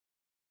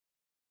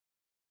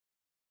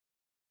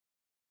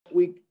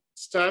we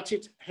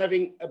started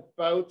having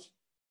about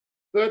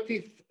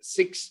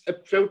 36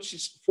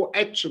 approaches for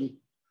action,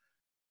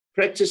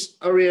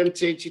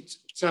 practice-orientated,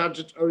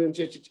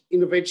 target-orientated,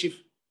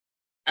 innovative.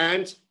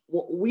 And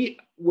what we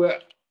were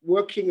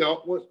working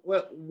out was,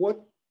 well,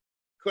 what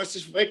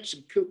courses of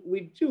action could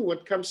we do?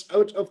 What comes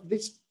out of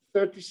these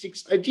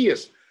 36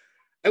 ideas?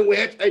 And we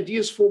had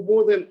ideas for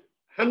more than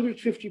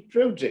 150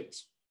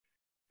 projects.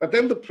 But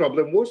then the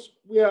problem was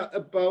we are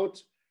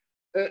about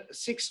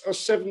 6 or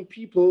 7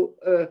 people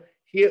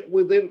here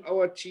within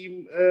our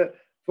team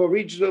for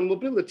regional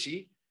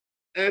mobility.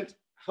 And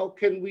how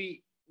can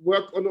we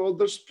work on all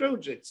those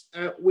projects?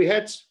 We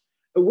had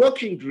a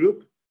working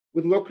group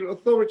with local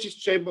authorities,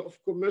 Chamber of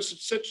Commerce,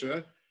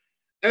 etc.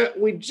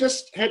 We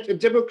just had a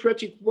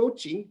democratic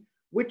voting,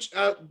 which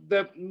are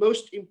the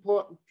most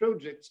important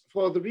projects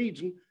for the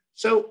region.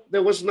 So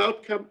there was an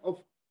outcome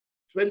of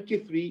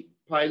 23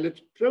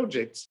 pilot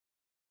projects.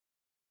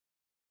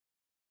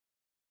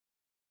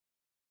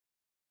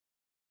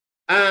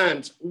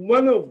 And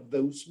one of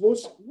those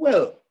was,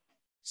 well,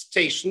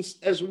 stations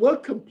as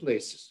welcome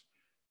places.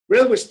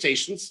 Railway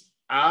stations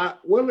are,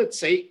 well, let's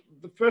say,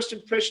 the first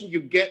impression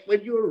you get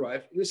when you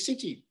arrive in a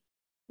city.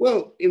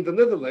 Well, in the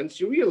Netherlands,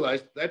 you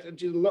realized that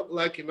it is not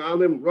like in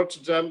Arnhem,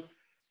 Rotterdam,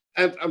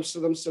 and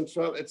Amsterdam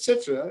Central,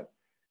 etc.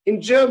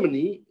 In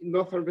Germany, in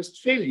North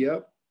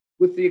Rhine-Westphalia,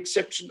 with the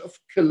exception of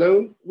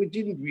Cologne, we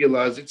didn't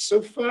realize it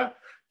so far.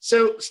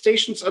 So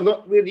stations are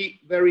not really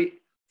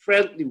very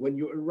friendly when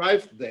you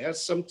arrive there,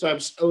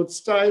 sometimes old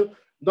style,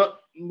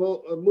 not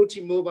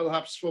multi-mobile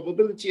hubs for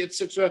mobility,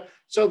 etc.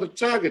 So the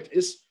target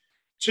is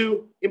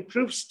to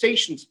improve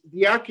stations,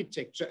 the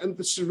architecture and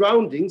the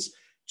surroundings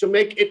to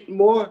make it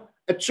more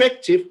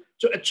attractive,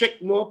 to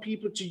attract more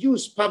people to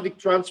use public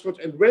transport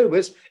and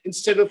railways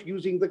instead of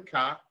using the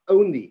car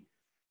only.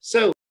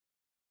 So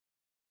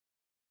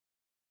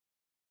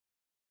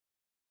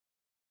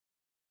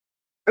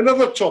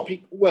another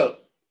topic, well,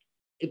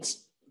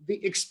 it's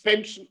the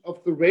expansion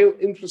of the rail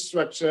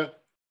infrastructure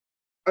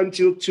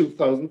until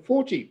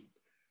 2040.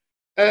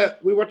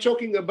 We were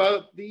talking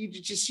about the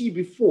EGTC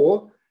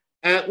before.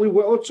 We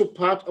were also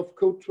part of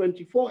Code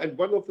 24, and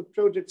one of the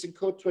projects in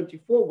Code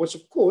 24 was,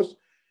 of course,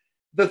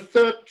 the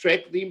third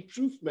track, the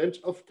improvement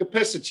of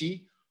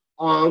capacity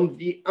on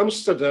the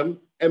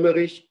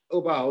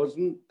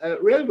Amsterdam-Emmerich-Oberhausen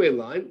railway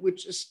line,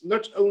 which is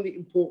not only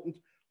important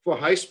for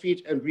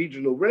high-speed and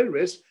regional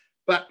railways,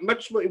 but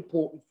much more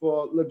important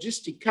for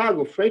logistic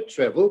cargo freight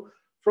travel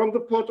from the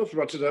port of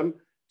Rotterdam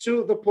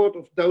to the port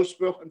of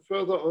Duisburg and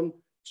further on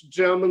to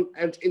German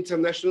and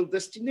international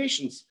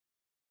destinations.